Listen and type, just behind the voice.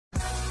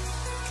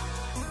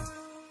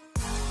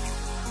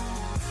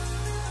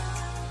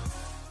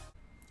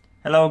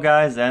Hello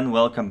guys and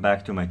welcome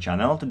back to my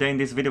channel. Today in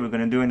this video we're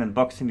going to do an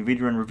unboxing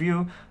video and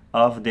review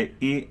of the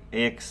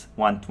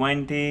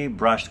EX120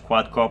 brushed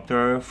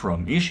quadcopter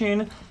from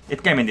Eachine.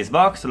 It came in this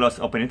box, so let's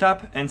open it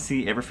up and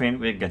see everything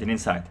we're getting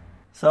inside.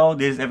 So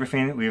this is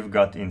everything we've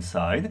got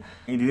inside.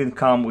 It didn't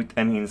come with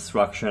any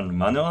instruction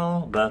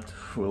manual, but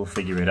we'll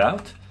figure it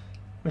out.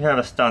 We have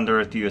a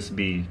standard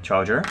USB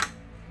charger,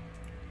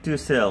 2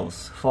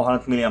 cells,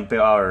 400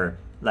 mAh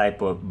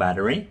Lipo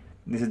battery.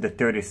 This is the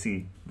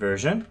 30C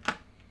version.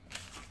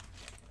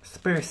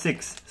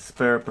 6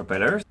 spare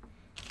propellers.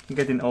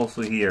 Getting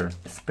also here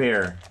a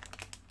spare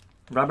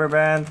rubber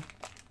band,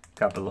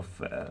 couple of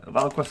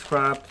Velcro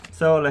strap.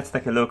 So let's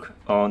take a look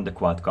on the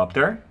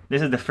quadcopter.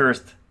 This is the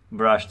first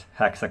brushed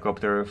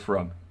hexacopter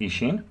from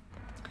Eachine.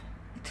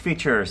 It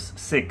features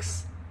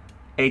 6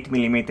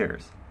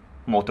 8mm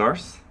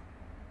motors.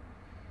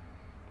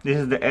 This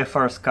is the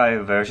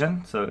Frsky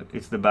version, so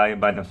it's the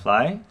bind and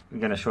fly. We're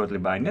gonna shortly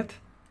bind it.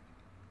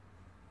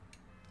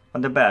 On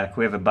the back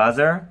we have a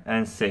buzzer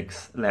and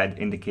 6 LED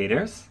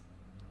indicators.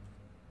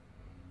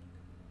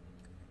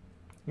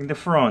 In the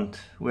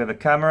front we have a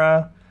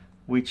camera,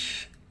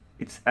 which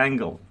its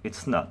angle,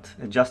 it's not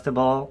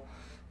adjustable.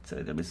 It's a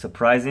little bit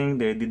surprising,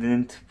 they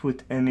didn't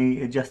put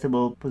any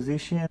adjustable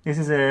position. This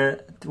is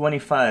a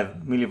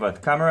 25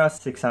 milliwatt camera,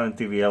 600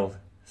 TVL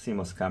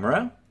CMOS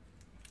camera.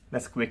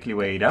 Let's quickly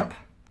weigh it up.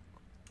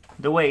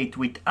 The weight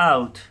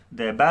without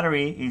the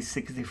battery is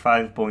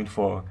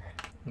 65.4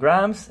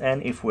 grams,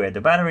 and if we add the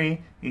battery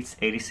it's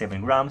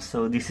 87 grams,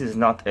 so this is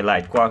not a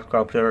light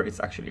quadcopter, it's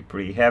actually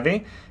pretty heavy.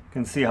 You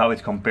can see how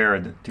it's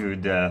compared to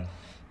the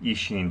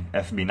Eachine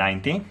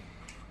FB90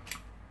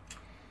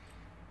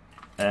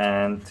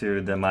 and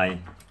to my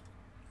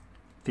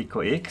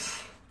Pico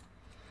X.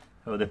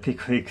 So the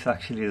Pico X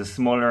actually is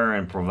smaller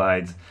and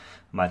provides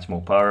much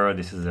more power.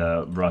 This is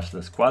a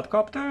brushless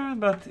quadcopter,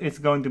 but it's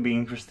going to be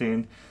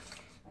interesting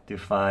to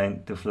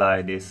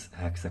fly this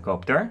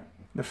hexacopter.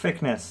 The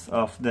thickness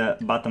of the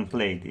bottom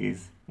plate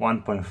is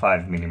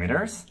 1.5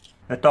 millimeters.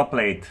 The top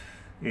plate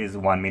is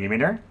 1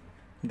 millimeter.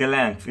 The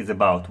length is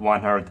about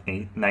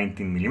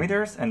 119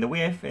 millimeters and the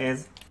width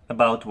is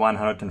about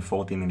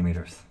 140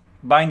 millimeters.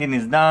 Binding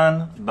is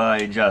done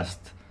by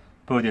just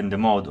putting the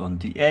mode on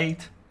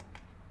D8,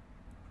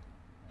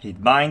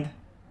 hit bind,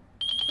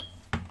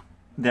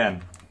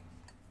 then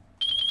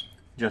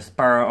just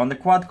power on the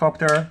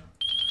quadcopter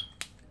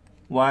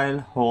while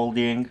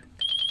holding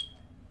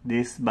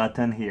this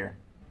button here.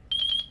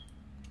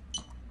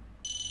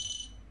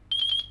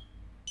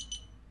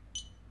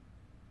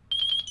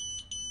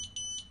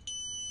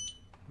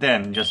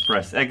 Then just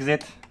press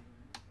exit,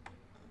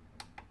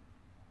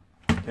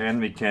 then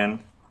we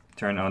can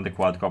turn on the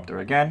quadcopter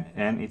again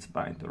and it's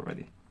bind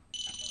already.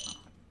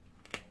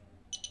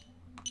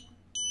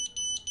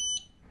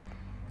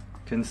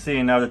 You can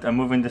see now that I'm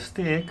moving the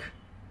stick,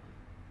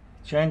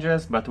 it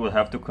changes, but we'll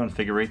have to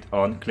configure it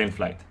on clean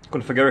flight.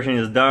 Configuration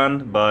is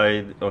done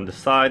by on the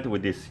side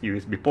with this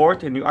USB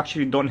port, and you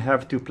actually don't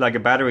have to plug a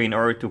battery in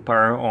order to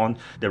power on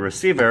the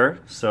receiver,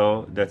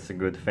 so that's a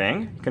good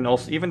thing. You can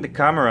also, even the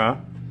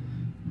camera,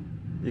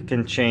 you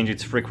can change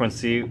its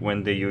frequency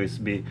when the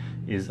USB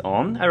is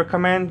on. I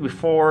recommend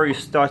before you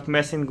start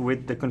messing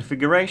with the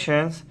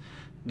configurations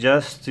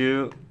just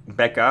to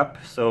back up,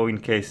 so in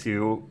case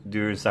you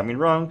do something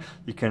wrong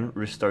you can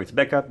restore its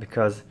backup,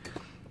 because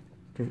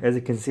as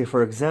you can see,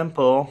 for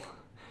example,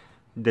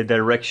 the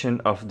direction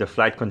of the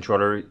flight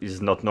controller is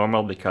not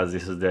normal because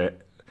this is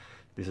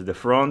the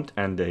front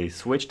and they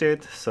switched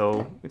it,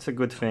 so it's a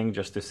good thing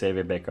just to save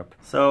a backup.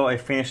 So I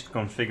finished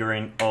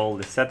configuring all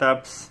the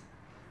setups.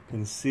 You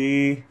can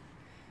see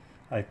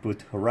I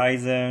put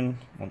horizon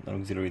on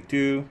auxiliary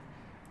 2,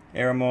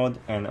 air mode,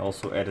 and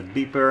also added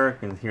beeper.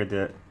 You can hear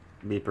the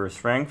beeper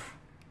strength.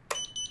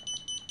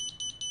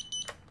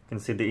 You can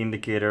see the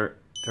indicator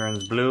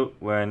turns blue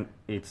when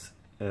it's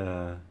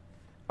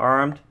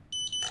armed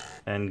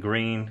and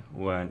green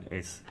when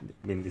it's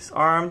been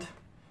disarmed,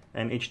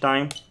 and each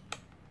time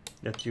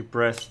that you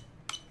press,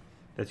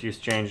 that you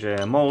change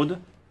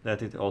mode,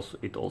 that it also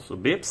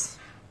beeps.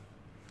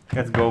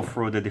 Let's go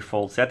through the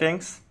default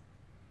settings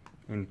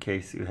in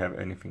case you have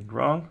anything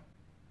wrong.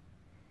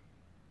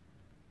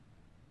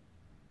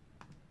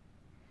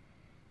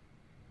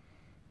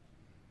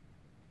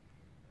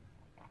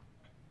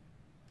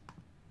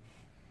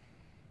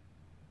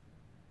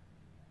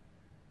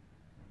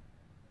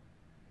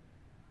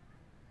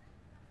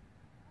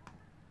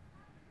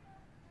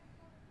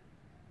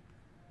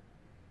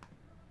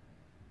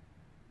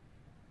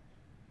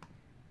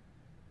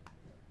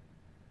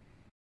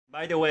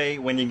 By the way,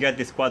 when you get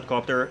this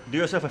quadcopter, do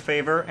yourself a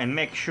favor and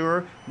make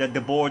sure that the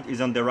board is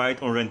on the right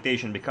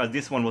orientation, because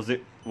this one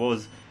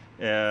was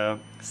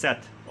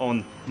set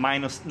on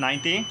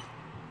 -90.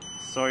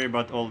 Sorry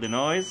about all the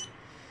noise,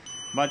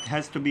 but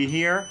has to be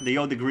here, the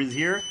 0 degrees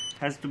here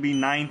has to be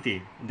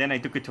 90. Then I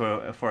took it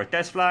for a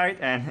test flight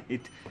and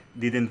it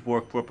didn't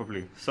work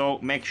properly. So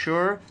make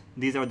sure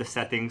these are the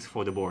settings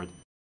for the board.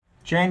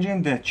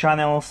 Changing the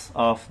channels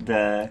of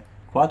the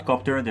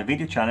quadcopter, the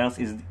video channels,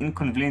 is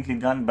inconveniently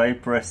done by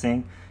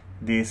pressing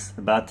this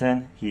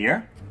button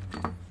here.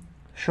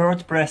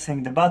 Short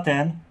pressing the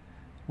button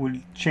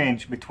will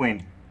change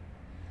between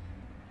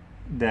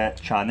the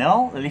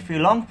channel, and if you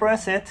long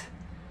press it,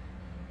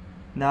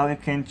 now you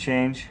can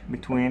change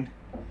between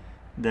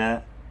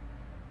the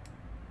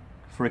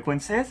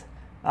frequencies.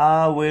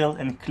 I will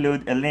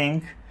include a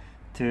link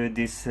to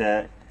this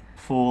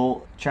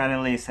full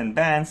channel list and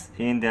bands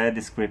in the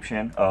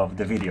description of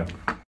the video.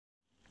 You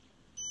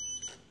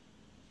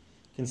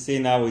can see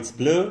now it's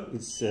blue,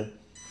 it's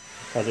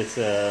because it's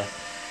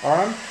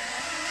arm,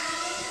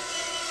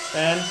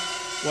 and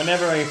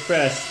whenever I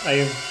press,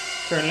 I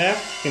turn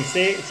left, you can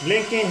see it's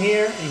blinking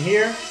here and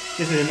here.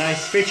 This is a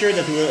nice feature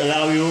that will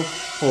allow you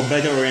for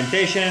better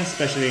orientation,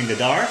 especially in the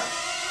dark.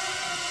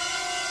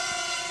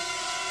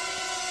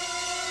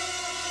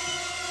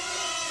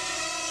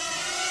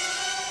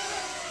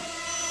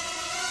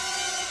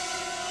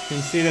 You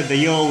can see that the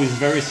yaw is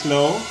very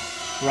slow.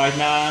 Right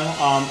now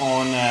I'm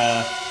on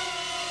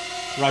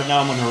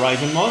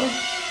horizon mode.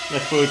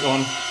 Let's put it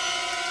on.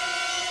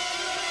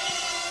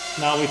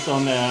 Now it's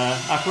on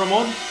acro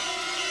mode.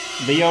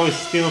 The yaw is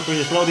still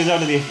pretty slow. These are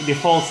the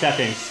default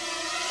settings.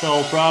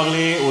 So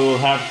probably we will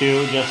have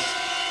to just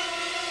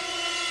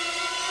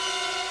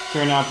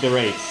turn up the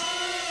rates.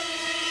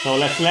 So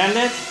let's land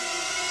it.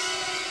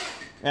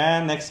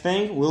 And next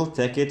thing, we'll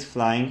take it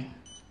flying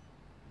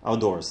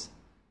outdoors.